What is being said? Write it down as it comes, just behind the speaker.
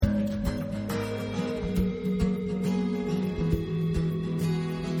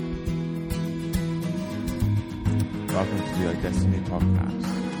welcome to the Destiny podcast.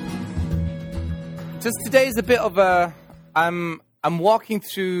 Just today is a bit of a, I'm walking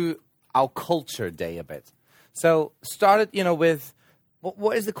through our culture day a bit. So started, with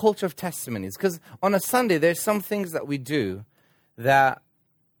what is the culture of testimonies? Because on a Sunday, there's some things that we do that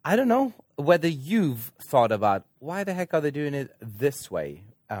I don't know whether you've thought about why the heck are they doing it this way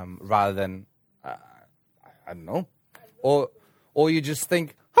rather than, I don't know. Or you just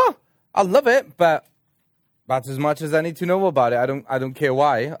think, I love it, but that's as much as I need to know about it. I don't care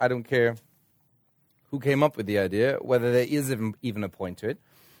why. I don't care who came up with the idea, whether there is even a point to it.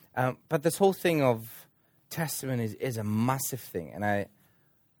 But this whole thing of testimonies is a massive thing. And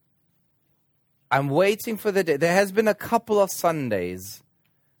I'm waiting for the day. There has been a couple of Sundays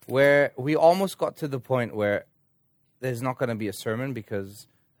where we almost got to the point where there's not going to be a sermon because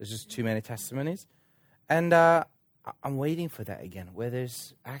there's just too many testimonies. And I'm waiting for that again, where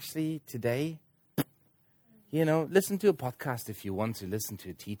there's actually today, listen to a podcast if you want to, listen to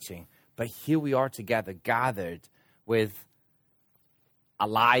a teaching. But here we are together, gathered with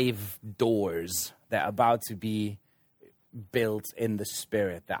alive doors that are about to be built in the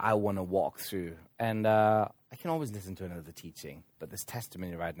spirit that I want to walk through. And I can always listen to another teaching, but this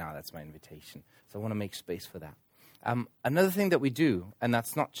testimony right now, that's my invitation. So I want to make space for that. Another thing that we do, and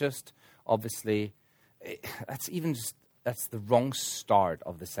that's not just, obviously, that's the wrong start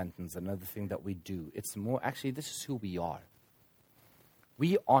of the sentence. Another thing that we do, it's more, actually, this is who we are.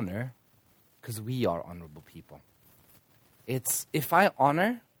 We honor because we are honorable people. It's, if I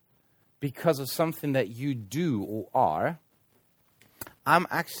honor because of something that you do or are, I'm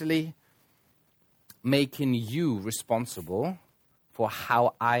actually making you responsible for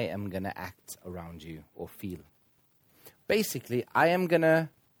how I am going to act around you or feel. Basically, I am going to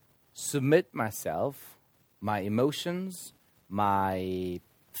submit myself, my emotions, my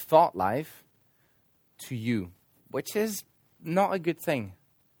thought life to you, which is not a good thing.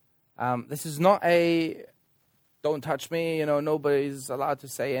 This is not a don't touch me, nobody's allowed to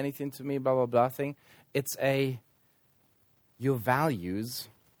say anything to me, blah, blah, blah thing. It's your values,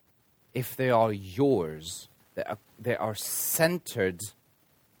 if they are yours, they are centered,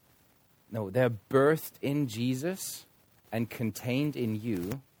 they're birthed in Jesus and contained in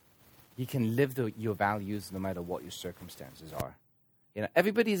you. You can live your values no matter what your circumstances are.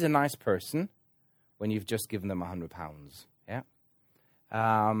 Everybody's a nice person when you've just given them £100. Yeah.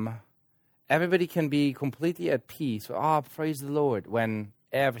 Everybody can be completely at peace. Praise the Lord when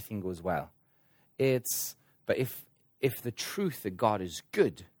everything goes well. But if the truth that God is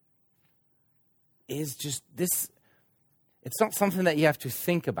good is just this, it's not something that you have to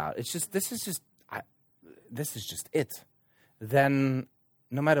think about. It's just this is just it. Then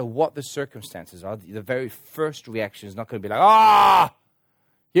no matter what the circumstances are, the very first reaction is not going to be like,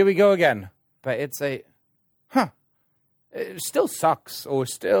 here we go again. But it's it still sucks, or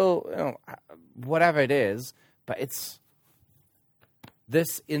still, whatever it is. But it's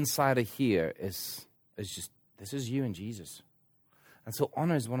this inside of here is just, this is you and Jesus. And so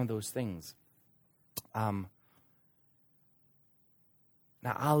honor is one of those things. Now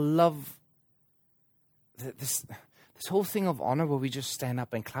I love this whole thing of honor where we just stand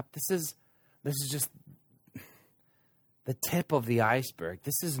up and clap. This is just the tip of the iceberg.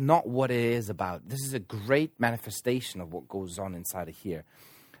 This is not what it is about. This is a great manifestation of what goes on inside of here.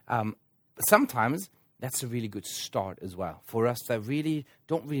 Sometimes that's a really good start as well for us that really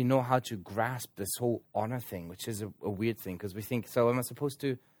don't really know how to grasp this whole honor thing, which is a weird thing because we think, so am I supposed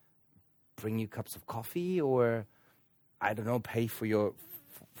to bring you cups of coffee or, I don't know, pay for your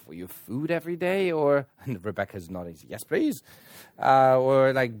food every day, or, and Rebecca's nodding, yes please,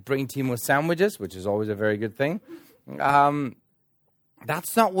 or like bring Timo sandwiches, which is always a very good thing.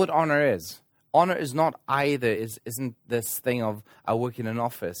 That's not what honor is. Honor is not either, isn't this thing of I work in an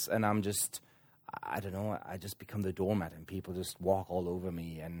office and I'm just, I don't know, I just become the doormat and people just walk all over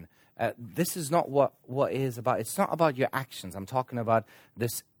me. And this is not what it is about. It's not about your actions. I'm talking about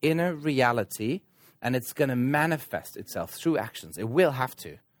this inner reality, and it's going to manifest itself through actions. It will have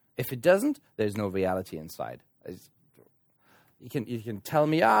to. If it doesn't, there's no reality inside. You can tell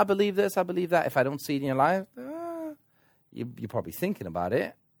me, I believe this, I believe that. If I don't see it in your life, you're probably thinking about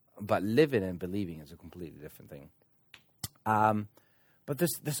it. But living and believing is a completely different thing. But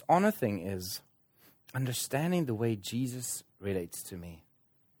this honor thing is understanding the way Jesus relates to me.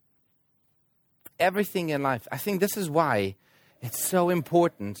 Everything in life. I think this is why it's so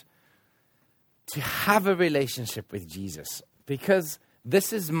important to have a relationship with Jesus. Because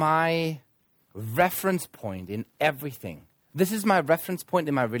this is my reference point in everything. This is my reference point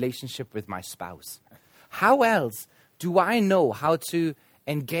in my relationship with my spouse. How else do I know how to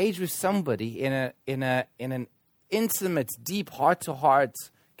engage with somebody in an intimate, deep, heart-to-heart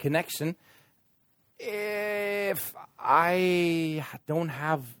connection if I don't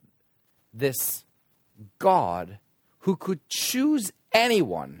have this God who could choose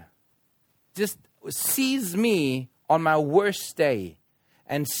anyone, just sees me on my worst day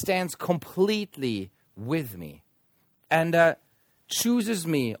and stands completely with me and chooses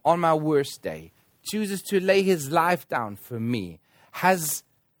me on my worst day, chooses to lay his life down for me, has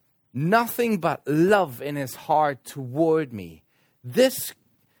nothing but love in his heart toward me. This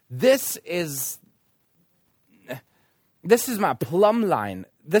is my plumb line.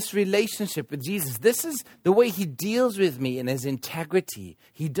 This relationship with Jesus, this is the way he deals with me in his integrity.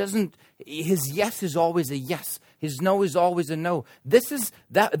 His yes is always a yes. His no is always a no. This is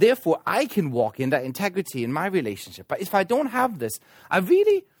that. Therefore, I can walk in that integrity in my relationship. But if I don't have this, I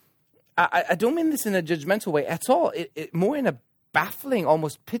don't mean this in a judgmental way at all. More in a baffling,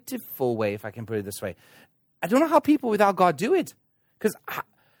 almost pitiful way, if I can put it this way. I don't know how people without God do it. Because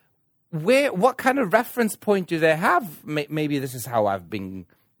what kind of reference point do they have? Maybe this is how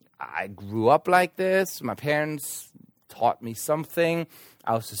I grew up like this. My parents taught me something.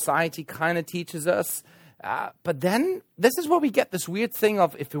 Our society kind of teaches us. But then this is where we get this weird thing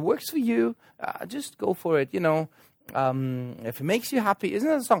of, if it works for you, just go for it, if it makes you happy. Isn't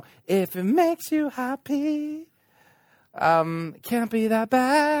that a song? If it makes you happy, it can't be that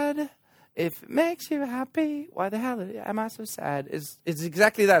bad. If it makes you happy, why the hell am I so sad? It's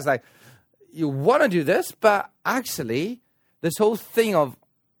exactly that. It's like, you want to do this, but actually, this whole thing of,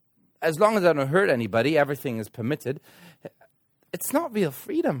 as long as I don't hurt anybody, everything is permitted. It's not real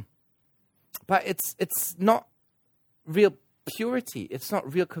freedom. But it's not real purity. It's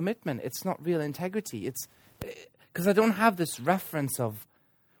not real commitment. It's not real integrity. It's because I don't have this reference of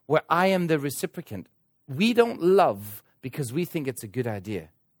where I am the reciprocant. We don't love because we think it's a good idea.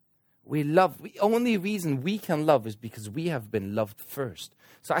 The only reason we can love is because we have been loved first.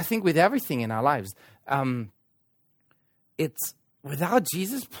 So I think with everything in our lives, it's without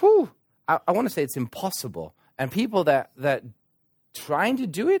Jesus, I want to say it's impossible. And people that trying to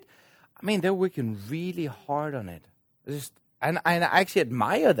do it, I mean, they're working really hard on it. And I actually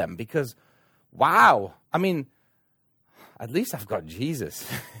admire them because, wow, I mean, at least I've got Jesus.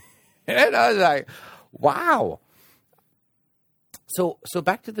 And I was like, wow. So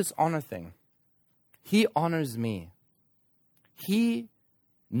back to this honor thing. He honors me. He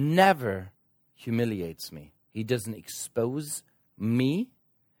never humiliates me. He doesn't expose me.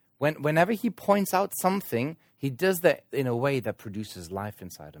 Whenever he points out something, he does that in a way that produces life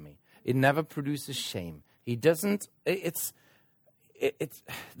inside of me. It never produces shame. He doesn't, this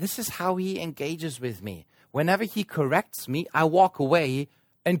is how he engages with me. Whenever he corrects me, I walk away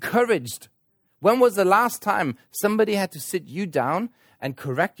encouraged. When was the last time somebody had to sit you down and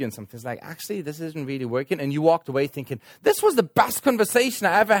correct you on something? It's like, actually, this isn't really working. And you walked away thinking, this was the best conversation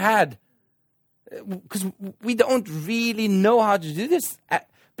I ever had. Because we don't really know how to do this.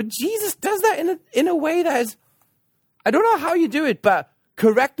 But Jesus does that in a way that is, I don't know how you do it, but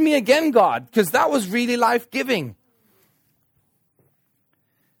correct me again, God, because that was really life-giving.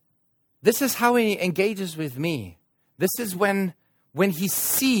 This is how he engages with me. This is when he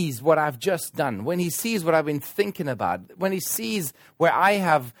sees what I've just done, when he sees what I've been thinking about, when he sees where I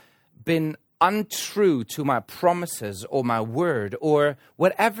have been untrue to my promises or my word or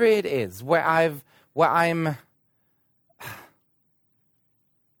whatever it is, where I'm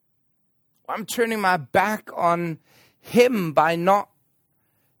turning my back on him by not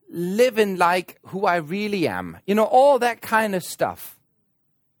living like who I really am. All that kind of stuff.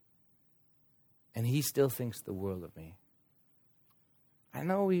 And he still thinks the world of me. I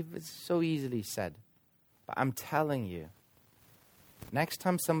know it's so easily said, but I'm telling you, next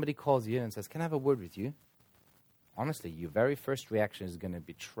time somebody calls you in and says, can I have a word with you? Honestly, your very first reaction is going to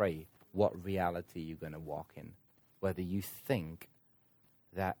betray what reality you're going to walk in. Whether you think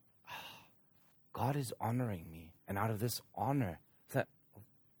that God is honoring me, and out of this honor, that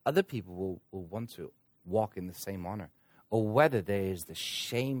other people will want to walk in the same honor. Or whether there is the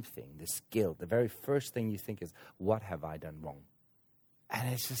shame thing, this guilt. The very first thing you think is, what have I done wrong?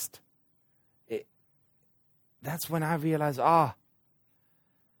 And it's just, that's when I realize, I'm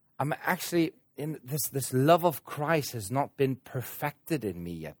actually, in this love of Christ has not been perfected in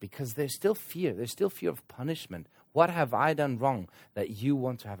me yet, because there's still fear. There's still fear of punishment. What have I done wrong that you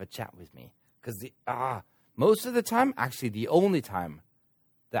want to have a chat with me? Because most of the time, actually the only time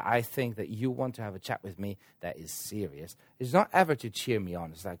that I think that you want to have a chat with me that is serious is not ever to cheer me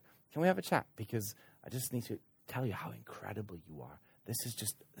on. It's like, can we have a chat? Because I just need to tell you how incredible you are.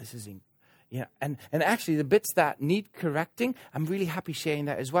 And actually the bits that need correcting, I'm really happy sharing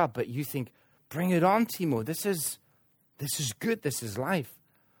that as well. But you think, bring it on, Timo. This is This is good. This is life.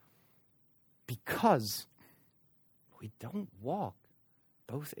 Because we don't walk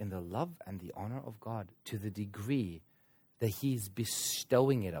both in the love and the honor of God to the degree that he's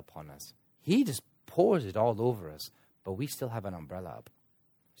bestowing it upon us. He just pours it all over us, but we still have an umbrella up.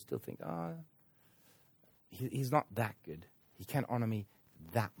 Still think, he's not that good. He can't honor me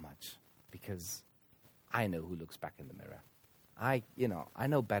that much because I know who looks back in the mirror. I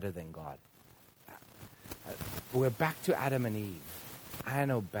know better than God. We're back to Adam and Eve. I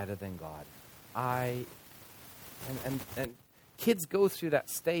know better than God. And kids go through that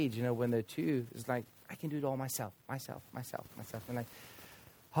stage, when they're 2. It's like, I can do it all myself. And like,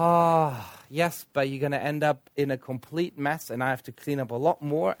 yes, but you're going to end up in a complete mess, and I have to clean up a lot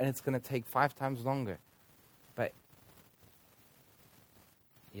more, and it's going to take 5 times longer. But,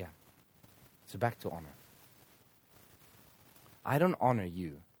 yeah. So back to honor. I don't honor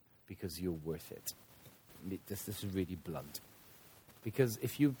you because you're worth it. This is really blunt. Because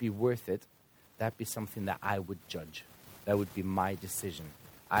if you'd be worth it, that'd be something that I would judge. That would be my decision.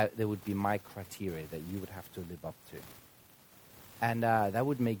 There would be my criteria that you would have to live up to. And that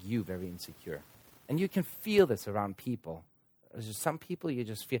would make you very insecure. And you can feel this around people. There's just some people you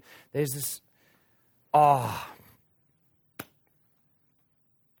just feel. There's this, I've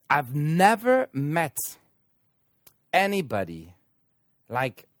never met anybody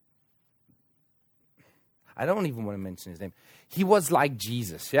like, I don't even want to mention his name. He was like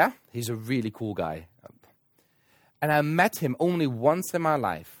Jesus, yeah? He's a really cool guy. And I met him only once in my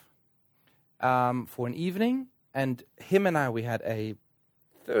life for an evening. And him and I, we had a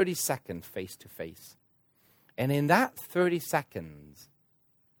 30-second face-to-face. And in that 30 seconds,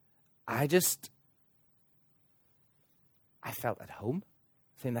 I felt at home.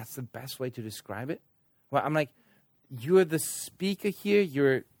 I think that's the best way to describe it. Well, I'm like, you're the speaker here.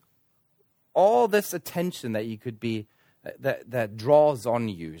 You're all this attention that you could be, that draws on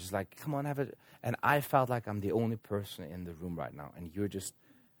you. It's like, come on, have it. And I felt like I'm the only person in the room right now. And you're just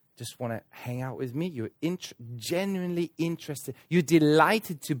want to hang out with me. You're genuinely interested. You're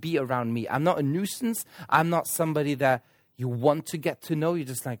delighted to be around me. I'm not a nuisance. I'm not somebody that you want to get to know. You're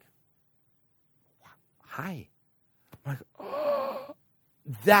just like, hi. I'm like, oh,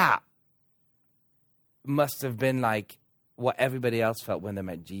 that must have been like what everybody else felt when they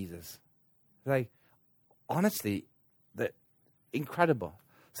met Jesus. Like, honestly, incredible.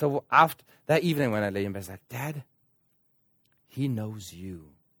 So after that evening when I lay in bed, I was like, Dad, he knows you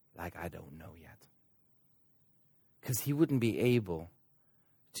like I don't know yet. Because he wouldn't be able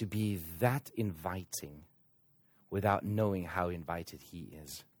to be that inviting without knowing how invited he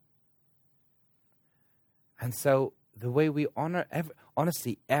is. And so the way we honor,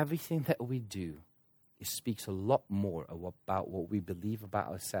 honestly, everything that we do, it speaks a lot more about what we believe about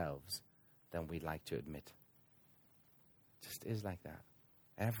ourselves than we like to admit. It just is like that.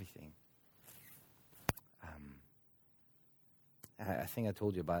 Everything. I think I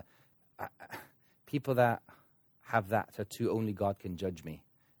told you about people that have that tattoo, only God can judge me.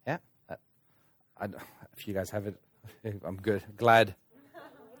 Yeah? If you guys have it, I'm good. Glad.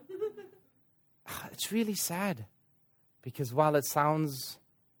 It's really sad. Because while it sounds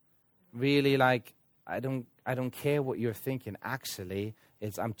really like I don't care what you're thinking, actually,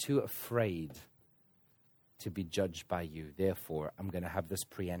 it's I'm too afraid to be judged by you. Therefore, I'm going to have this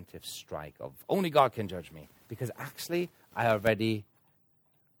preemptive strike of only God can judge me. Because actually, I've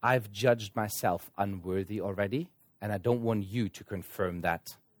judged myself unworthy already, and I don't want you to confirm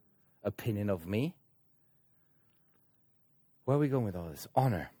that opinion of me. Where are we going with all this?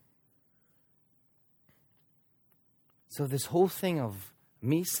 Honor. So this whole thing of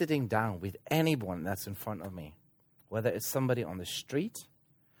me sitting down with anyone that's in front of me, whether it's somebody on the street,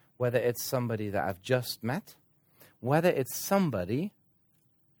 whether it's somebody that I've just met, whether it's somebody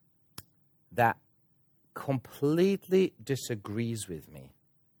that completely disagrees with me,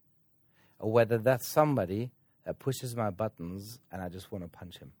 or whether that's somebody that pushes my buttons and I just want to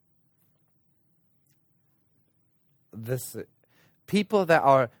punch him. People that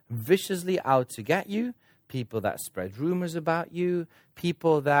are viciously out to get you, people that spread rumors about you,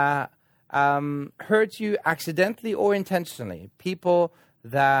 people that hurt you accidentally or intentionally, people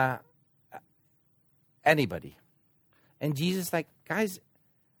that, anybody. And Jesus is like, guys,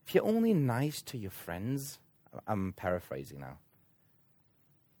 if you're only nice to your friends, I'm paraphrasing now,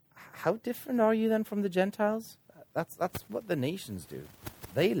 how different are you then from the Gentiles? That's what the nations do.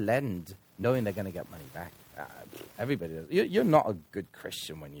 They lend knowing they're going to get money back. Everybody does. You're not a good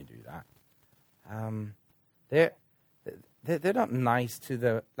Christian when you do that. They're not nice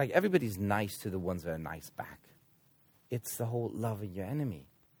to everybody's nice to the ones that are nice back. It's the whole loving your enemy.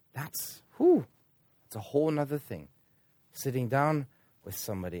 It's a whole other thing. sitting down with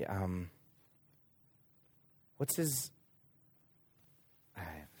somebody. What's his...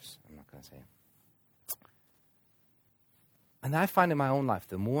 I'm not going to say it. And I find in my own life,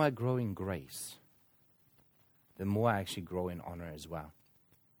 the more I grow in grace, the more I actually grow in honor as well.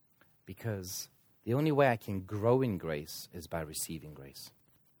 Because the only way I can grow in grace is by receiving grace.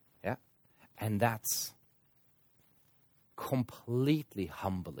 Yeah? And that's completely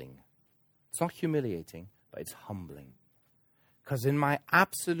humbling. It's not humiliating, but it's humbling. Because in my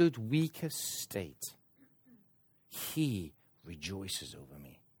absolute weakest state, He rejoices over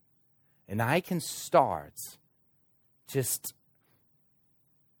me. And I can start just...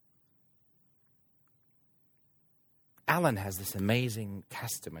 Alan has this amazing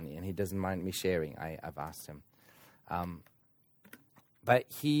testimony, and he doesn't mind me sharing. I've asked him. But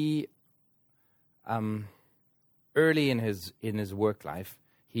he, early in his work life,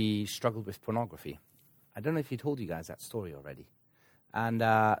 he struggled with pornography. I don't know if he told you guys that story already. And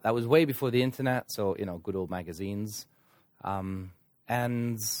that was way before the internet, so, good old magazines. And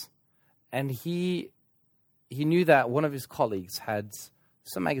he knew that one of his colleagues had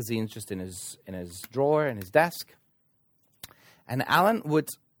some magazines just in his drawer, in his desk. And Alan would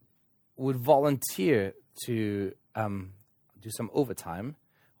volunteer to do some overtime,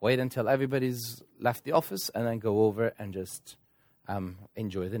 wait until everybody's left the office, and then go over and just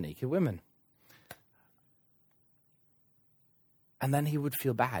enjoy the naked women. And then he would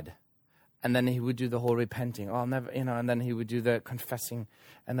feel bad. And then he would do the whole repenting. Oh, I'll never, and then he would do the confessing.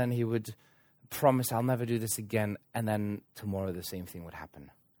 And then he would promise, I'll never do this again. And then tomorrow the same thing would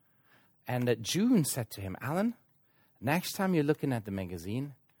happen. And June said to him, Alan, next time you're looking at the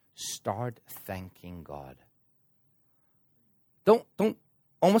magazine, start thanking God. Don't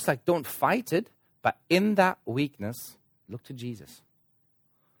fight it, but in that weakness, look to Jesus.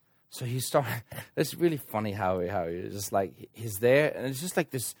 So he started, it's really funny how he just like, he's there, and it's just like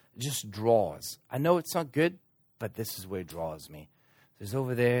this, just draws. I know it's not good, but this is where it draws me. So he's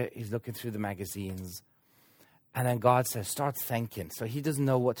over there, he's looking through the magazines, and then God says, start thanking. So he doesn't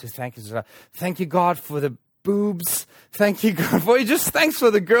know what to thank. He's like, thank you, God, for the boobs. Thank you, God, for, he just thanks for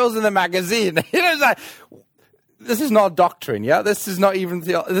the girls in the magazine. It's like, this is not doctrine, yeah? This is not even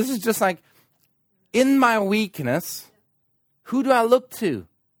theology. This is just like, in my weakness, who do I look to?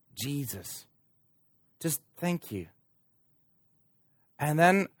 Jesus. Just thank you. And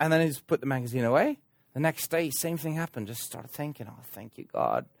then he's put the magazine away. The next day, same thing happened. Just start thinking, oh, thank you,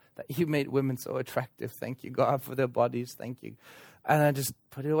 God, that you made women so attractive. Thank you, God, for their bodies. Thank you. And I just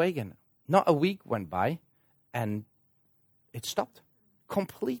put it away again. Not a week went by, and it stopped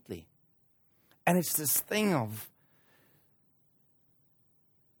completely. And it's this thing of,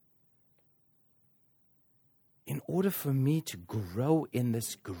 in order for me to grow in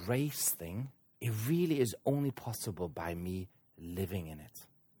this grace thing, it really is only possible by me living in it.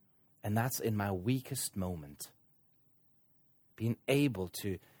 And that's in my weakest moment. Being able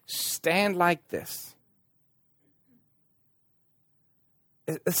to stand like this.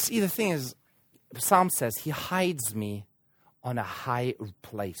 See, the thing is, Psalm says, He hides me on a high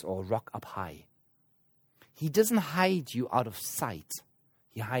place or rock up high. He doesn't hide you out of sight.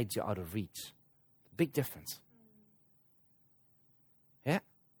 He hides you out of reach. Big difference. Yeah?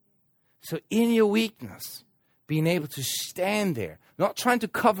 So in your weakness, being able to stand there, not trying to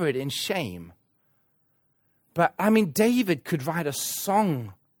cover it in shame. But, David could write a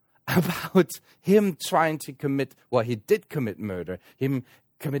song about him trying to commit, well, he did commit murder, him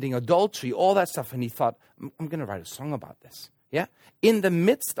committing adultery, all that stuff. And he thought, I'm going to write a song about this. Yeah? In the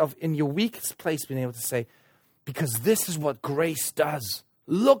midst of, in your weakest place, being able to say, because this is what grace does.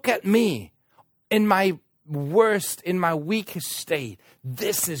 Look at me in my worst, in my weakest state.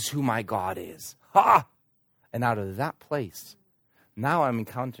 This is who my God is. Ha! And out of that place, now I'm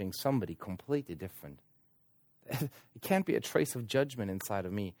encountering somebody completely different. It can't be a trace of judgment inside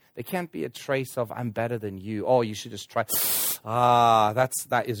of me. There can't be a trace of, I'm better than you. Oh, you should just try.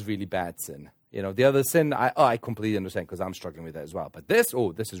 That is really bad sin. The other sin, I completely understand because I'm struggling with that as well. But this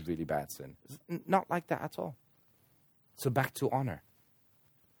is really bad sin. It's not like that at all. So back to honor.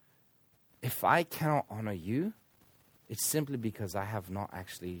 If I cannot honor you, it's simply because I have not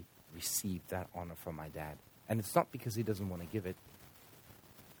actually received that honor from my dad. And it's not because he doesn't want to give it.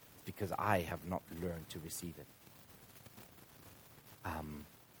 It's because I have not learned to receive it.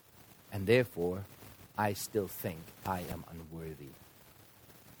 And therefore, I still think I am unworthy.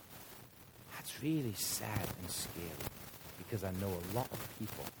 That's really sad and scary. Because I know a lot of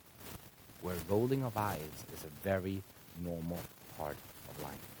people where rolling of eyes is a very normal part of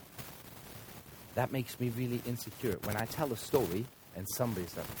life. That makes me really insecure. When I tell a story and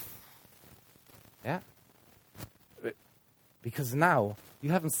somebody's like, yeah? Because now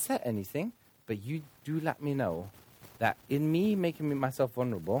you haven't said anything, but you do let me know that in me making myself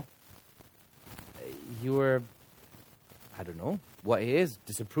vulnerable, you're, I don't know what it is,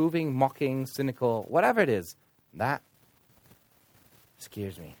 disapproving, mocking, cynical, whatever it is. That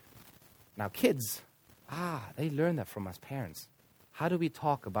scares me. Now kids, they learn that from us parents. How do we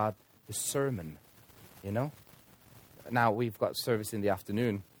talk about the sermon, you know? Now we've got service in the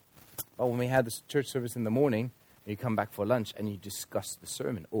afternoon. But when we had the church service in the morning, you come back for lunch and you discuss the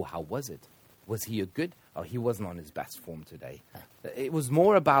sermon. Oh, how was it? Was he a good? Oh, he wasn't on his best form today. It was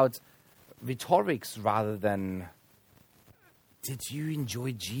more about rhetorics rather than, did you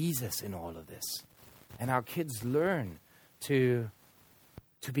enjoy Jesus in all of this? And our kids learn to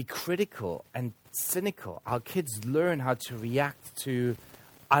be critical and cynical. Our kids learn how to react to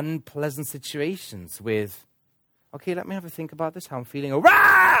unpleasant situations with, okay, let me have a think about this, how I'm feeling.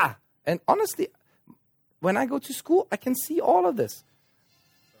 Rah! And honestly, when I go to school, I can see all of this.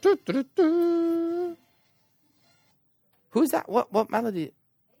 Who's that? What melody?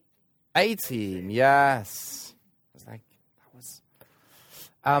 A-Team, yes. It's like that was,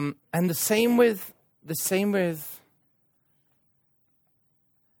 and the same with.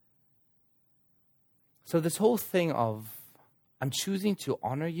 So this whole thing of I'm choosing to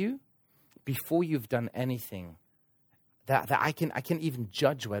honor you before you've done anything that I can even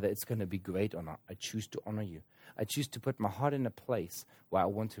judge whether it's going to be great or not. I choose to honor you. I choose to put my heart in a place where I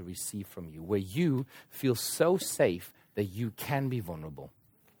want to receive from you, where you feel so safe that you can be vulnerable.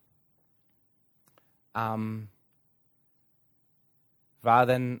 Rather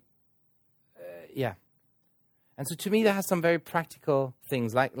than, yeah. And so to me, that has some very practical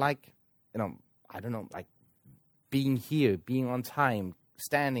things like you know, I don't know, like being here, being on time,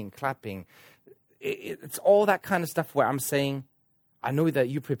 standing, clapping. It's all that kind of stuff where I'm saying, I know that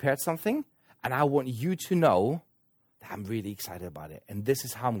you prepared something, and I want you to know that I'm really excited about it. And this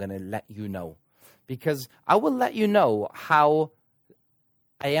is how I'm going to let you know. Because I will let you know how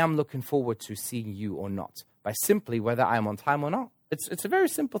I am looking forward to seeing you or not, by simply whether I'm on time or not. It's a very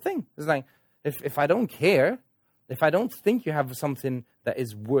simple thing. It's like, if I don't care, if I don't think you have something that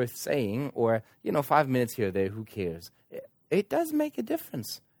is worth saying, or, 5 minutes here or there, who cares? It does make a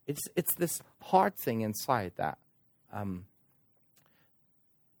difference. It's this hard thing inside that,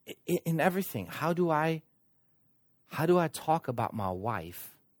 in everything. How do I talk about my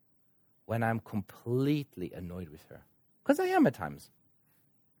wife when I'm completely annoyed with her? Because I am at times.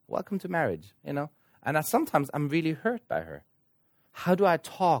 Welcome to marriage, And sometimes I'm really hurt by her. How do I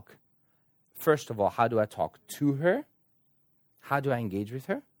talk? First of all, how do I talk to her? How do I engage with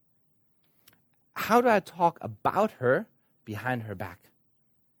her? How do I talk about her behind her back?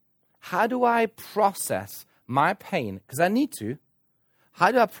 How do I process my pain? Because I need to.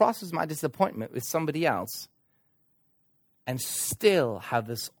 How do I process my disappointment with somebody else and still have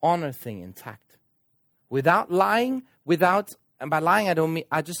this honor thing intact? Without lying, and by lying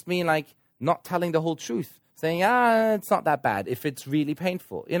I just mean like not telling the whole truth. Saying, it's not that bad if it's really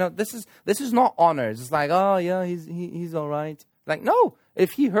painful. This is not honor. It's like, oh yeah, he's all right. Like, no,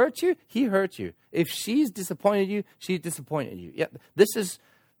 if he hurt you, he hurt you. If she's disappointed you, she disappointed you. Yeah, this is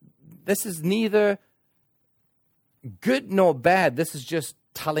neither good nor bad. This is just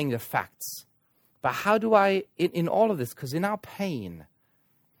telling the facts. But how do I, in all of this, because in our pain,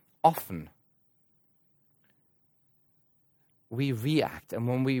 often we react. And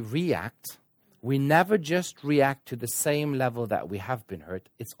when we react, we never just react to the same level that we have been hurt.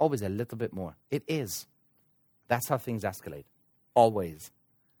 It's always a little bit more. It is. That's how things escalate. Always.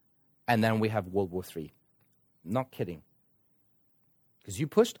 And then we have World War III. Not kidding. Because you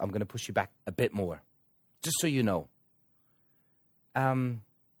pushed, I'm going to push you back a bit more. Just so you know.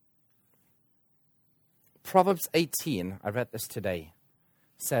 Proverbs 18, I read this today,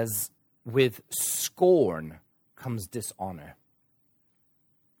 says, with scorn comes dishonor.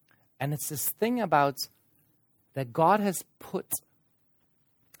 And it's this thing about that God has put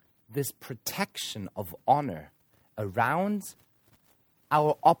this protection of honor around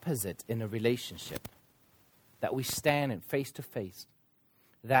our opposite in a relationship, that we stand in face to face,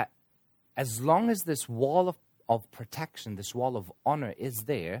 that as long as this wall of protection, this wall of honor is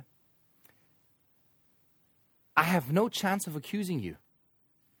there, I have no chance of accusing you.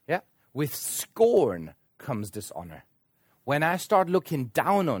 Yeah? With scorn comes dishonor. When I start looking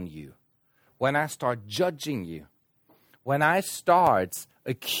down on you, when I start judging you, when I start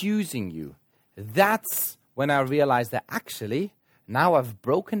accusing you, that's when I realize that actually, now I've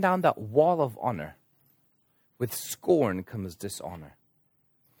broken down that wall of honor. With scorn comes dishonor.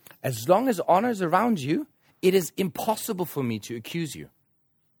 As long as honor is around you, it is impossible for me to accuse you.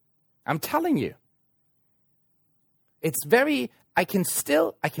 I'm telling you. It's very, I can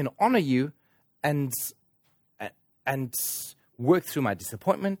honor you and work through my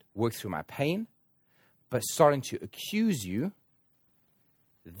disappointment, work through my pain, but starting to accuse you,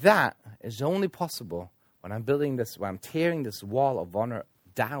 that is only possible when I'm when I'm tearing this wall of honor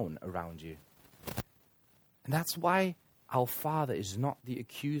down around you. And that's why our Father is not the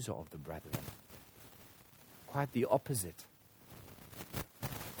accuser of the brethren. Quite the opposite.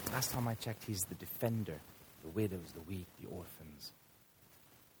 Last time I checked, he's the defender, the widows, the weak, the orphans.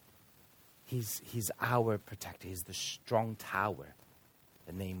 He's our protector. He's the strong tower,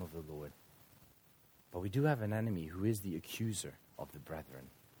 the name of the Lord. But we do have an enemy who is the accuser of the brethren.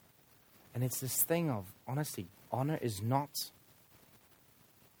 And it's this thing of, honestly, honor is not...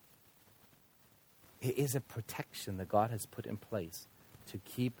 It is a protection that God has put in place to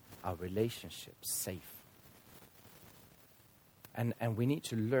keep our relationships safe. And we need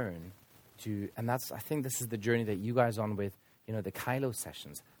to learn to, and I think this is the journey that you guys are on with, the Kylo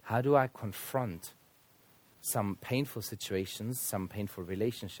sessions. How do I confront some painful situations, some painful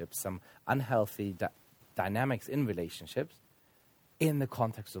relationships, some unhealthy dynamics in relationships in the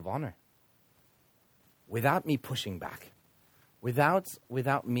context of honor? Without me pushing back, without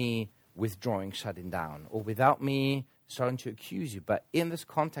me withdrawing, shutting down, or without me starting to accuse you. But in this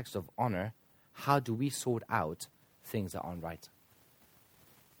context of honor, how do we sort out things that aren't right?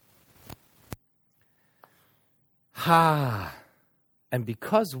 And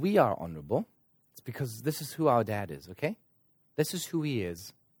because we are honorable, it's because this is who our dad is, okay? This is who he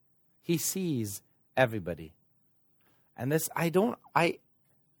is. He sees everybody. And this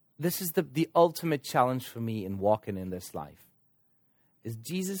is the ultimate challenge for me in walking in this life. Is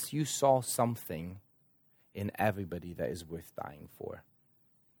Jesus, you saw something in everybody that is worth dying for.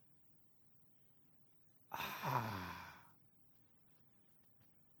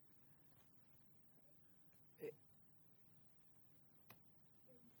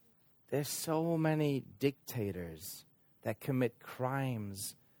 There's so many dictators that commit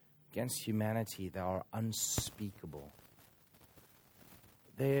crimes against humanity that are unspeakable.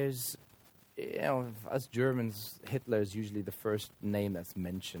 There's, us Germans, Hitler is usually the first name that's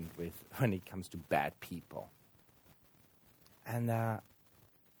mentioned when it comes to bad people. And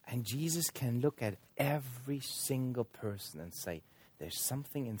Jesus can look at every single person and say, there's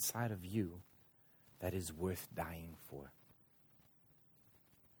something inside of you that is worth dying for.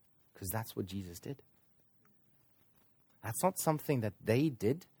 Because that's what Jesus did. That's not something that they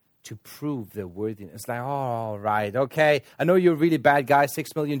did to prove their worthiness. It's like, oh, all right, okay. I know you're a really bad guy,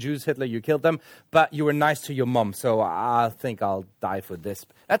 6 million Jews, Hitler, you killed them, but you were nice to your mom, so I think I'll die for this.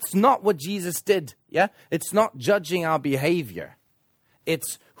 That's not what Jesus did, yeah? It's not judging our behavior.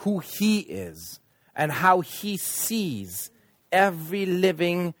 It's who he is and how he sees every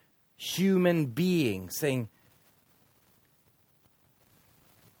living human being, saying,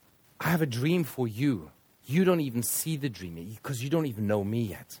 I have a dream for you. You don't even see the dream because you don't even know me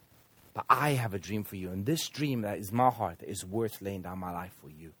yet. But I have a dream for you. And this dream that is my heart that is worth laying down my life for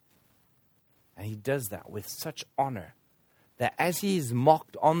you. And he does that with such honor that as he is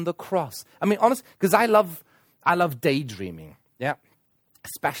mocked on the cross. I mean, honest, because I love daydreaming. Yeah.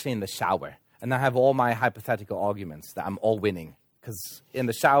 Especially in the shower. And I have all my hypothetical arguments that I'm all winning. Because in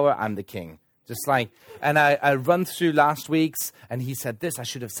the shower, I'm the king. Just like, and I run through last week's, and he said this, I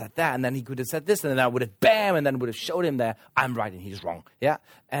should have said that, and then he could have said this, and then I would have, bam, and then would have showed him there, I'm right and he's wrong, yeah?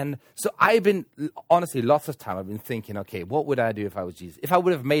 And so I've been, honestly, lots of time, I've been thinking, okay, what would I do if I was Jesus? If I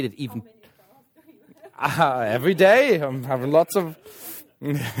would have made it even... every day, I'm having lots of...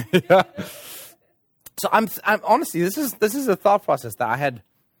 yeah. So I'm honestly, this is a thought process that I had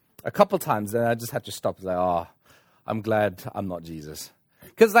a couple times, and I just had to stop, like, oh, I'm glad I'm not Jesus.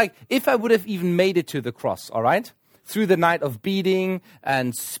 Because, like, if I would have even made it to the cross, all right, through the night of beating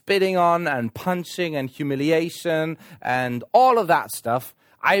and spitting on and punching and humiliation and all of that stuff,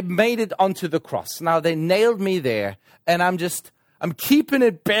 I made it onto the cross. Now, they nailed me there, and I'm keeping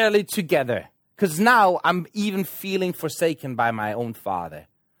it barely together. Because now I'm even feeling forsaken by my own Father.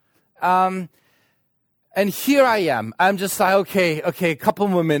 And here I am. I'm just like, okay, a couple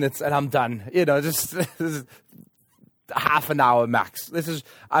more minutes and I'm done. Just... half an hour max.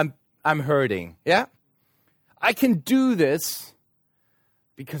 I'm hurting. Yeah? I can do this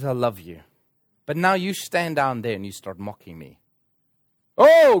because I love you. But now you stand down there and you start mocking me.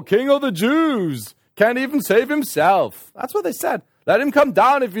 Oh, King of the Jews. Can't even save himself. That's what they said. Let him come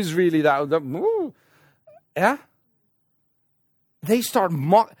down if he's really that. Yeah? They start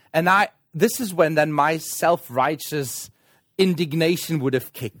mocking. And this is when then my self-righteous indignation would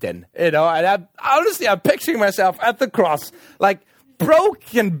have kicked in, and I'm picturing myself at the cross, like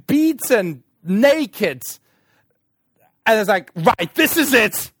broken, beaten, naked, And it's like, right, this is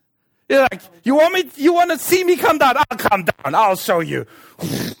it. You're like, you want to see me come down? I'll come down. I'll show you.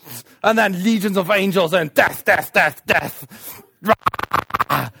 And then legions of angels and death, death, death, death.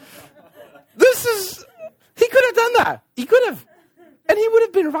 He could have done that. He could have. And he would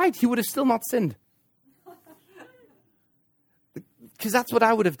have been right. He would have still not sinned. Because that's what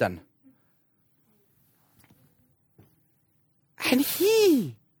I would have done. And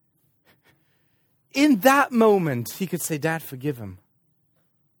in that moment, he could say, Dad, forgive him.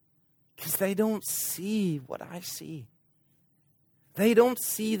 Because they don't see what I see. They don't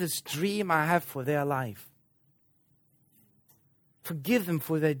see this dream I have for their life. Forgive them,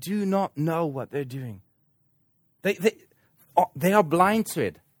 for they do not know what they're doing. They are blind to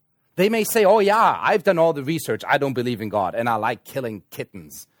it. They may say, oh yeah, I've done all the research. I don't believe in God, and I like killing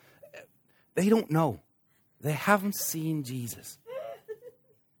kittens. They don't know. They haven't seen Jesus.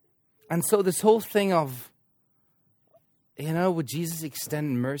 And so this whole thing of, would Jesus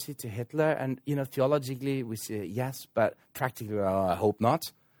extend mercy to Hitler? And, theologically we say yes, but practically, I hope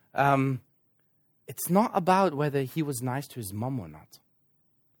not. It's not about whether he was nice to his mom or not.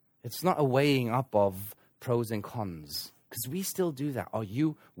 It's not a weighing up of pros and cons. Because we still do that. Are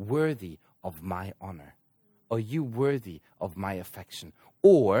you worthy of my honor? Are you worthy of my affection?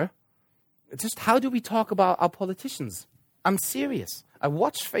 Or just how do we talk about our politicians? I'm serious. I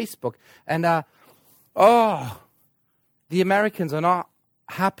watch Facebook and, the Americans are not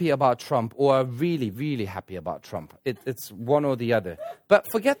happy about Trump or are really, really happy about Trump. It's one or the other.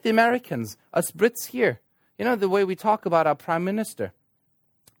 But forget the Americans, us Brits here. The way we talk about our prime minister.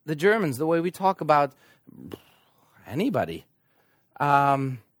 The Germans, the way we talk about anybody.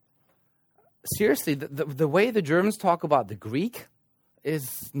 Seriously, the way the Germans talk about the Greek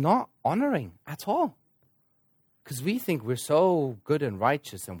is not honoring at all. Because we think we're so good and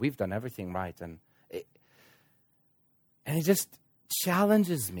righteous and we've done everything right. And it just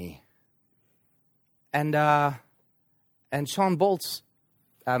challenges me. And Sean Boltz,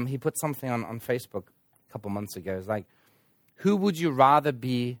 he put something on Facebook a couple months ago. It's like, who would you rather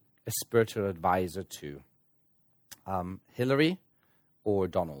be a spiritual advisor to? Hillary or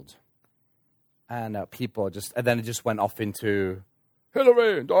Donald? And and then it just went off into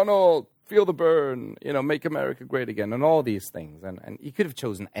Hillary, Donald, feel the burn, make America great again, and all these things. And you could have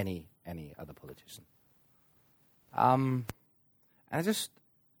chosen any other politician. And I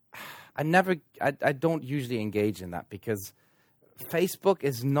don't usually engage in that because Facebook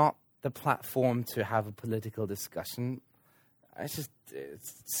is not the platform to have a political discussion.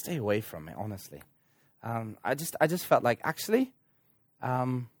 Stay away from it, honestly. I just felt like, actually,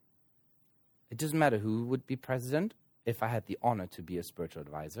 it doesn't matter who would be president. If I had the honor to be a spiritual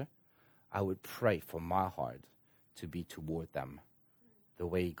advisor, I would pray for my heart to be toward them the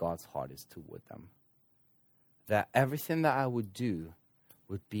way God's heart is toward them. That everything that I would do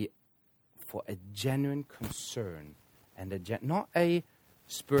would be for a genuine concern and not a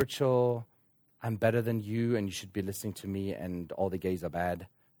spiritual, I'm better than you and you should be listening to me and all the gays are bad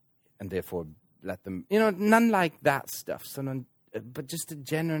and therefore let them, none like that stuff. So but just a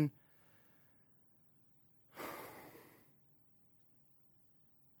genuine,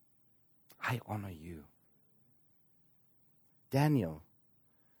 I honor you. Daniel,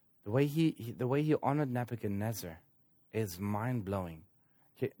 the way he honored Nebuchadnezzar is mind-blowing.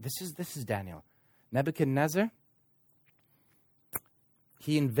 Okay, this is Daniel. Nebuchadnezzar,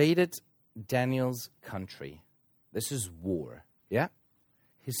 he invaded Daniel's country. This is war, yeah?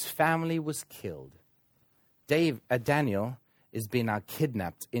 His family was killed. Daniel is being now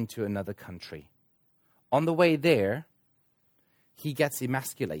kidnapped into another country. On the way there, he gets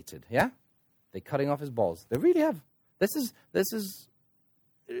emasculated, yeah? They're cutting off his balls. They really have. This is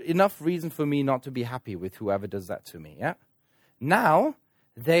enough reason for me not to be happy with whoever does that to me, yeah? Now,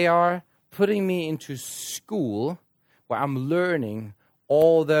 they are putting me into school where I'm learning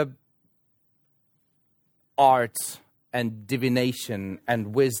all the arts and divination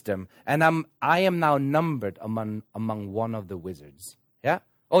and wisdom. And I am now numbered among one of the wizards, yeah?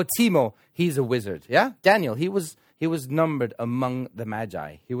 Oh, Timo, he's a wizard, yeah? Daniel, he was numbered among the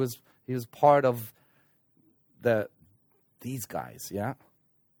Magi. He was part of these guys, yeah?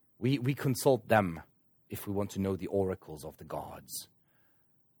 We consult them if we want to know the oracles of the gods.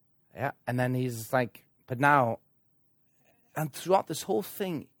 Yeah, and then he's like, but now, and throughout this whole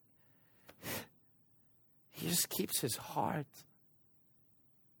thing, he just keeps his heart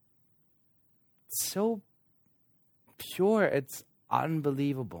so pure, it's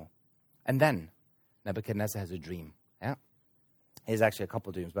unbelievable. And then Nebuchadnezzar has a dream, yeah? He has actually a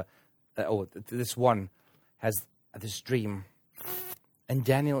couple of dreams, but this one has this dream, and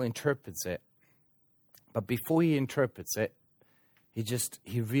Daniel interprets it But before he interprets it,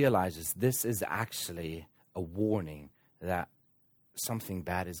 he realizes this is actually a warning that something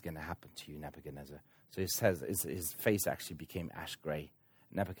bad is going to happen to you, Nebuchadnezzar. So he says his face actually became ash gray.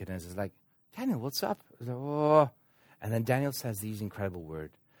 Nebuchadnezzar's like, Daniel, what's up? He's like, oh. And then Daniel says these incredible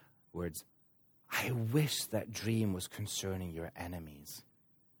words. I wish that dream was concerning your enemies.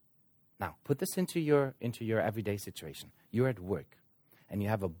 Now, put this into your everyday situation. You're at work, and you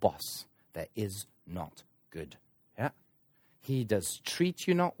have a boss that is not good. Yeah, he does treat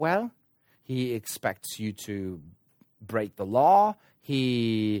you not well. He expects you to break the law.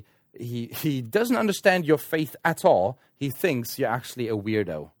 He doesn't understand your faith at all. He thinks you're actually a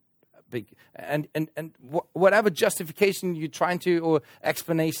weirdo. And whatever justification you're trying to, or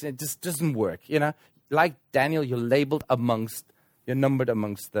explanation, it just doesn't work. You know, like Daniel, you're numbered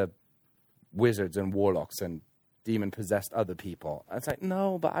amongst the wizards and warlocks and demon-possessed other people. And it's like,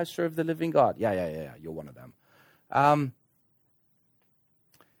 no, but I serve the living God. Yeah, you're one of them.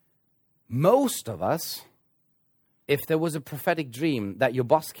 Most of us, if there was a prophetic dream that your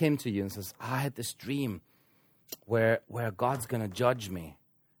boss came to you and says, I had this dream where God's going to judge me.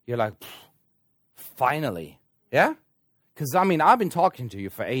 You're like, finally, yeah? Because, I've been talking to you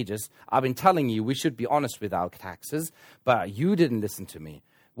for ages. I've been telling you we should be honest with our taxes, but you didn't listen to me.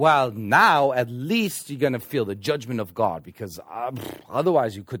 Well, now at least you're going to feel the judgment of God, because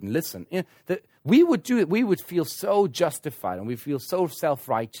otherwise you couldn't listen. You know, we would do it. We would feel so justified, and we feel so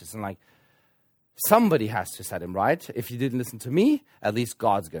self-righteous, and like, somebody has to set him right. If you didn't listen to me, at least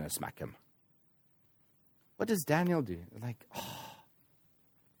God's going to smack him. What does Daniel do? Like, I'm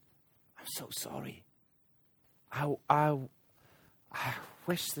so sorry. I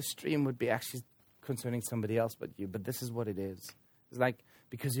wish the stream would be actually concerning somebody else but you, but this is what it is. It's like,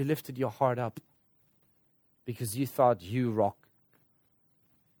 because you lifted your heart up, because you thought you rock,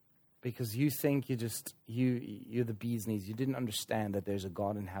 because you think you're the bee's knees. You didn't understand that there's a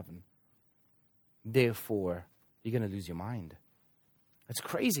God in heaven. Therefore, you're going to lose your mind. It's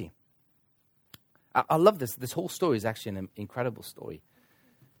crazy. I love this. This whole story is actually an incredible story.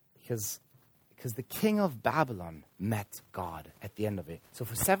 Because the king of Babylon met God at the end of it. So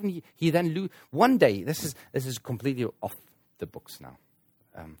for 7 years, he then one day, this is completely off the books now.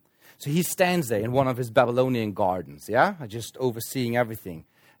 So he stands there in one of his Babylonian gardens, yeah? Just overseeing everything.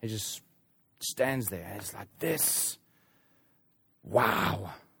 He just stands there, and it's like this.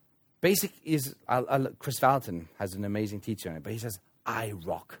 Wow. Basic is, Chris Valentin has an amazing teacher on it, but he says, I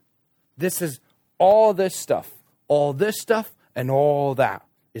rock. This is all this stuff, and all that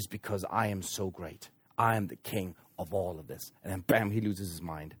is because I am so great. I am the king of all of this. And then bam, he loses his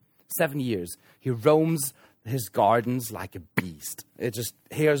mind. 7 years, he roams his gardens like a beast. It just,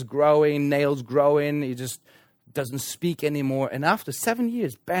 hair's growing, nails growing, he just doesn't speak anymore. And after 7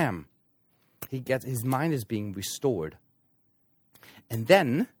 years, bam, his mind is being restored. And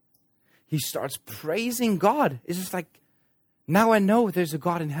then he starts praising God. It's just like, now I know there's a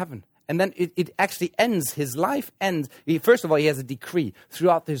God in heaven. And then it actually ends, his life ends. First of all, he has a decree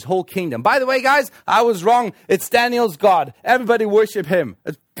throughout his whole kingdom. By the way, guys, I was wrong. It's Daniel's God. Everybody worship him.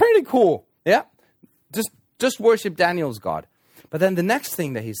 It's pretty cool. Yeah? Just worship Daniel's God. But then the next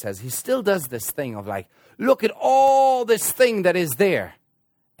thing that he says, he still does this thing of like, look at all this thing that is there,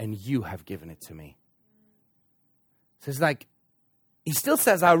 and you have given it to me. So it's like, he still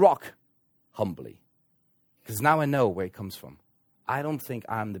says, I rock, humbly. Because now I know where it comes from. I don't think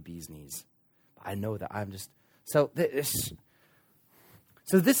I'm the bee's knees. I know that I'm just... So this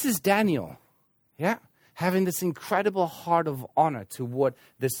is Daniel, yeah? Having this incredible heart of honor toward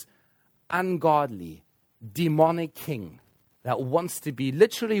this ungodly, demonic king that wants to be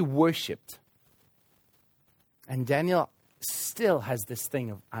literally worshipped. And Daniel still has this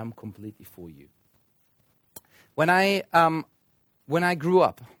thing of, I'm completely for you. When I grew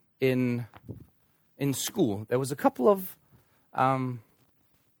up in school, there was a couple of...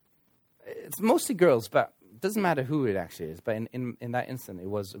 it's mostly girls, but it doesn't matter who it actually is. But in that instant, it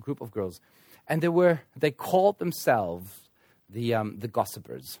was a group of girls. And they called themselves the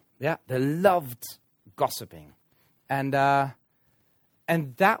gossipers. Yeah, they loved gossiping. And that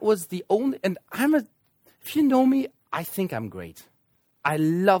was the only... And if you know me, I think I'm great. I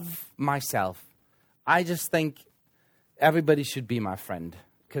love myself. I just think everybody should be my friend.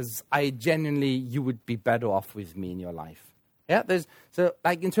 Because you would be better off with me in your life. Yeah, so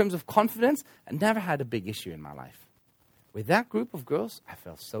in terms of confidence, I never had a big issue in my life. With that group of girls, I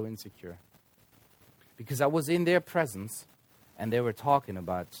felt so insecure. Because I was in their presence, and they were talking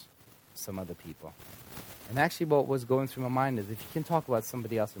about some other people. And actually what was going through my mind is, if you can talk about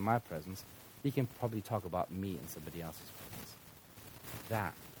somebody else in my presence, you can probably talk about me in somebody else's presence.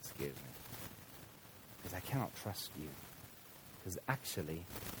 That scares me. because I cannot trust you. Because actually,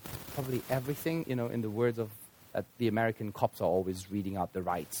 probably everything, in the words of the American cops are always reading out the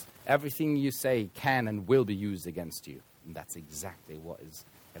rights. Everything you say can and will be used against you. And that's exactly what is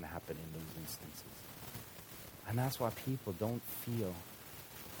going to happen in those instances. And that's why people don't feel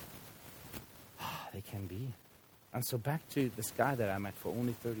they can be. And so back to this guy that I met for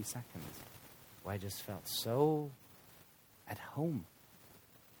only 30 seconds, where I just felt so at home.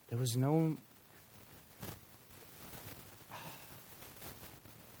 There was no...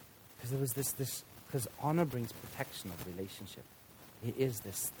 Because there was this... Because honor brings protection of relationship. It is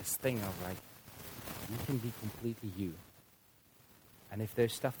this thing of like, you can be completely you. And if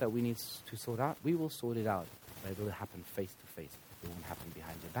there's stuff that we need to sort out, we will sort it out. But it will happen face to face. It won't happen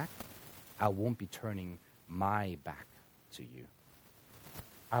behind your back. I won't be turning my back to you.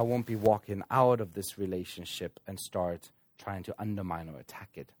 I won't be walking out of this relationship and start trying to undermine or attack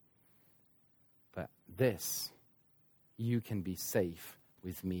it. But this, you can be safe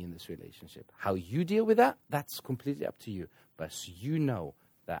with me in this relationship. How you deal with that, that's completely up to you. But you know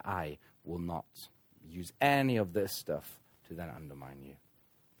that I will not use any of this stuff to then undermine you.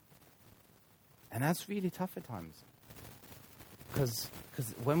 And that's really tough at times. Because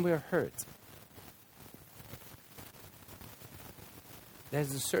when we're hurt,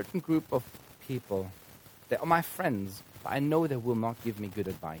 there's a certain group of people that are my friends, but I know they will not give me good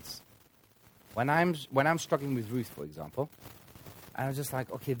advice. When I'm struggling with Ruth, for example, I was just like,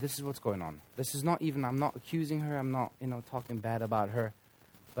 okay, this is what's going on. This is not even, I'm not accusing her, I'm not, talking bad about her,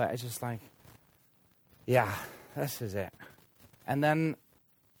 but it's just like, yeah, this is it. And then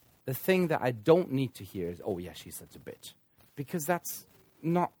the thing that I don't need to hear is, oh yeah, she's such a bitch. Because that's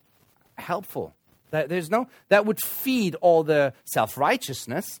not helpful. That would feed all the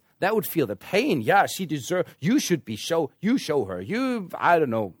self-righteousness. That would feel the pain. Yeah, she deserves, you should show her. I don't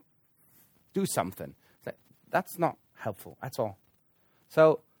know, do something. That's not helpful at all.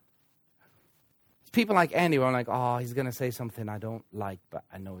 So, people like Andy were like, oh, he's going to say something I don't like, but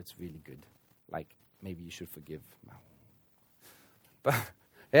I know it's really good. Like, maybe you should forgive. But,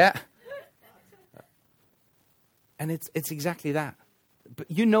 yeah. And it's exactly that.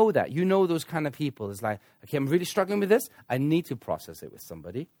 But you know that. You know those kind of people. It's like, okay, I'm really struggling with this. I need to process it with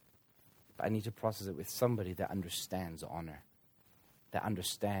somebody. But I need to process it with somebody that understands honor. That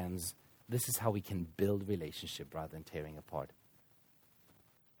understands this is how we can build relationship rather than tearing apart.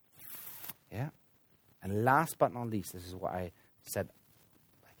 Yeah. And last but not least, this is what I said,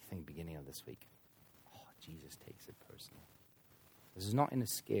 I think, beginning of this week. Oh, Jesus takes it personal. This is not in a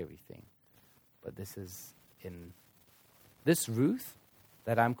scary thing, but this is in this Ruth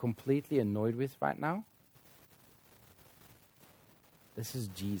that I'm completely annoyed with right now. This is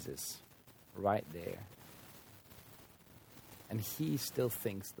Jesus right there. And he still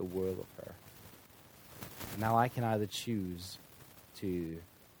thinks the world of her. Now I can either choose to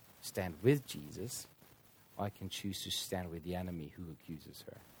stand with Jesus, or I can choose to stand with the enemy who accuses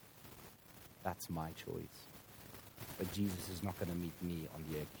her. That's my choice. But Jesus is not going to meet me on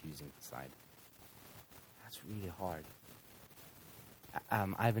the accusing side. That's really hard.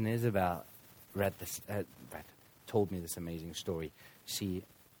 Ivan Isabel told me this amazing story.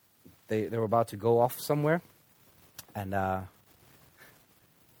 They were about to go off somewhere, and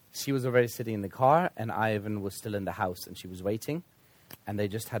she was already sitting in the car, and Ivan was still in the house, and she was waiting, and they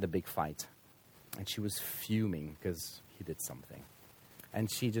just had a big fight. And she was fuming because he did something. And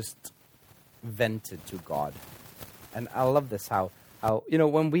she just vented to God. And I love this, how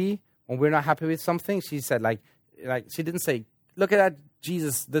when we're not happy with something, she said, like she didn't say, look at that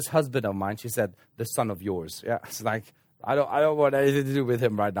Jesus, this husband of mine. She said, the son of yours. Yeah, it's like, I don't want anything to do with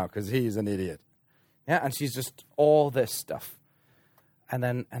him right now because he's an idiot. Yeah, and she's just all this stuff. And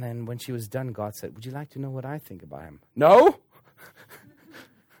then when she was done, God said, would you like to know what I think about him? No?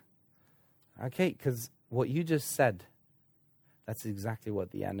 Okay, because what you just said, that's exactly what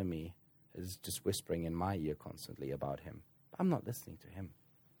the enemy is just whispering in my ear constantly about him. I'm not listening to him.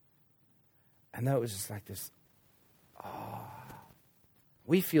 And that was just like this,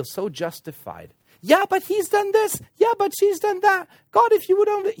 we feel so justified. Yeah, but he's done this. Yeah, but she's done that. God, if you would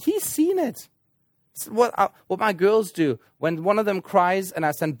only, he's seen it. It's what my girls do. When one of them cries and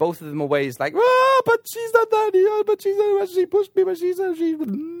I send both of them away, it's like, but she's done that. Yeah, but she pushed me, but she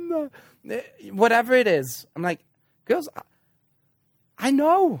whatever it is. I'm like, girls, I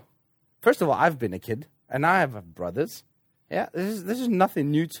know. First of all, I've been a kid and I have brothers. Yeah, this is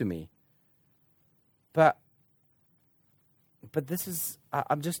nothing new to me. But this is,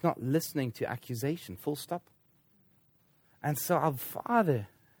 I'm just not listening to accusation, full stop. And so our Father,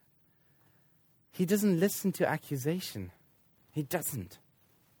 he doesn't listen to accusation. He doesn't.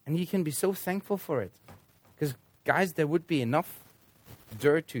 And you can be so thankful for it. Because, guys, there would be enough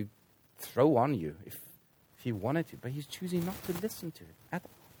dirt to throw on you if he wanted to. But he's choosing not to listen to it at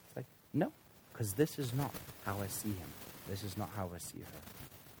all. It's like, no, because this is not how I see him. This is not how I see her.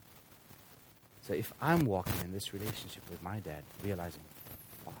 So if I'm walking in this relationship with my dad, realizing,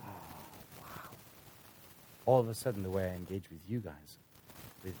 wow, all of a sudden the way I engage with you guys,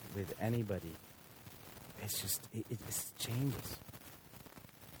 with anybody, it's just, it changes.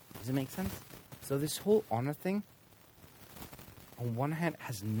 Does it make sense? So this whole honor thing, on one hand,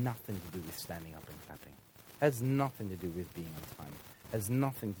 has nothing to do with standing up and clapping. Has nothing to do with being on time. Has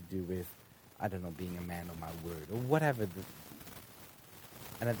nothing to do with, I don't know, being a man of my word or whatever.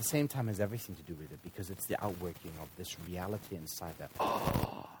 And at the same time has everything to do with it, because it's the outworking of this reality inside that,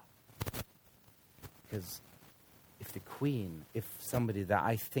 because if the queen, if somebody that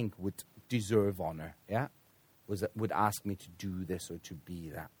I think would deserve honor, would ask me to do this or to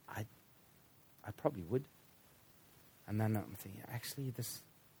be that, I probably would. And then I'm thinking, actually,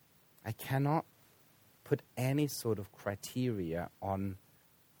 I cannot put any sort of criteria on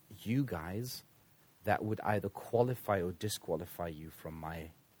you guys that would either qualify or disqualify you from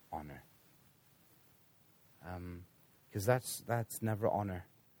my honor. Because that's never honor.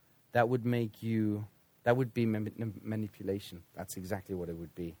 That would make you, that would be manipulation. That's exactly what it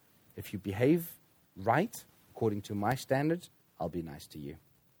would be. If you behave right, according to my standards, I'll be nice to you.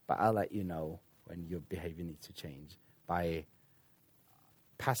 But I'll let you know when your behavior needs to change. By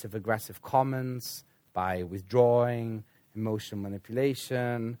passive-aggressive comments, by withdrawing, emotional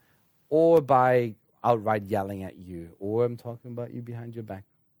manipulation, or by outright yelling at you, or I'm talking about you behind your back,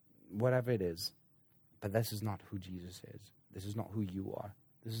 whatever it is. But this is not who Jesus is. This is not who you are.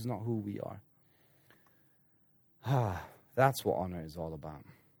 This is not who we are. That's what honor is all about.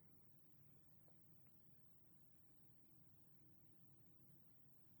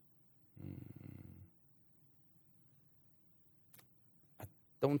 I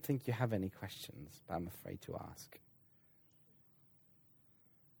don't think you have any questions, but I'm afraid to ask.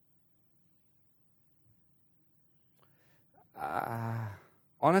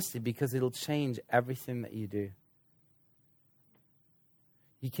 Honestly, because it'll change everything that you do.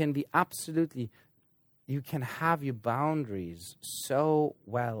 You can be you can have your boundaries so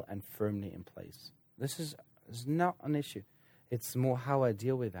well and firmly in place. This is not an issue. It's more how I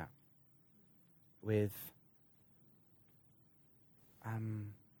deal with that.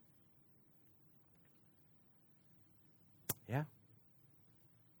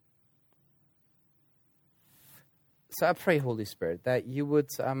 So I pray, Holy Spirit, that you would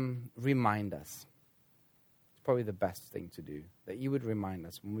remind us. It's probably the best thing to do. That you would remind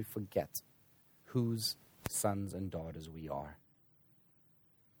us when we forget whose sons and daughters we are.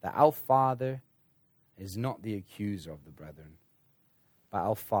 That our Father is not the accuser of the brethren, but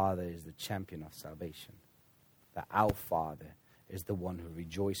our Father is the champion of salvation. That our Father is the one who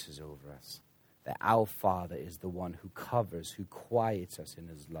rejoices over us. That our Father is the one who covers, who quiets us in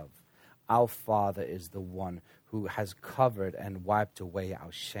his love. Our Father is the one who has covered and wiped away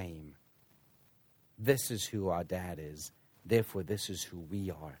our shame. This is who our dad is. Therefore, this is who we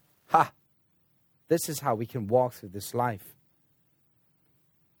are. Ha! This is how we can walk through this life.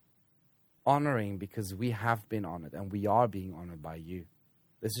 Honoring because we have been honored and we are being honored by you.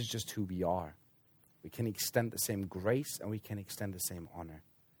 This is just who we are. We can extend the same grace and we can extend the same honor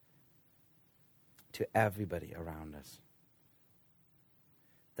to everybody around us.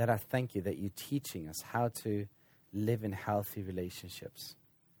 That I thank you that you're teaching us how to live in healthy relationships,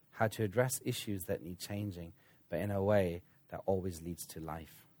 how to address issues that need changing, but in a way that always leads to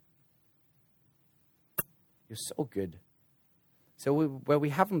life. You're so good. So where we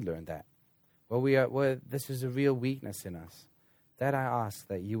haven't learned that, where this is a real weakness in us, that I ask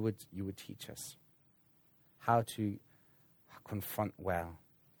that you would teach us how to confront well,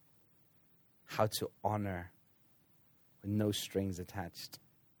 how to honor with no strings attached,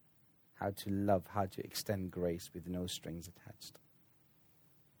 how to love, how to extend grace with no strings attached.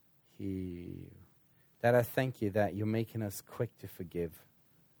 That I thank you that you're making us quick to forgive.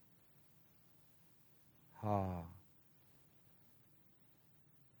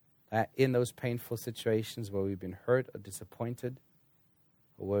 That in those painful situations where we've been hurt or disappointed,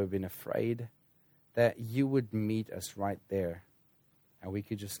 or where we've been afraid, that you would meet us right there and we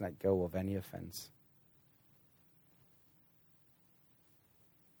could just let go of any offense.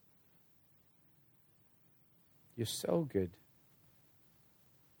 You're so good.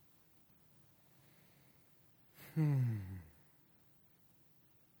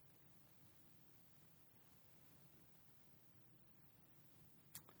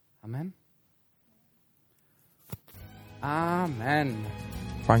 Amen. Amen.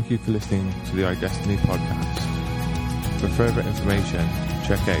 Thank you for listening to the iDestiny podcast. For further information,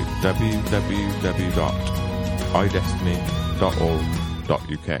 check out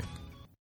www.idestiny.org.uk.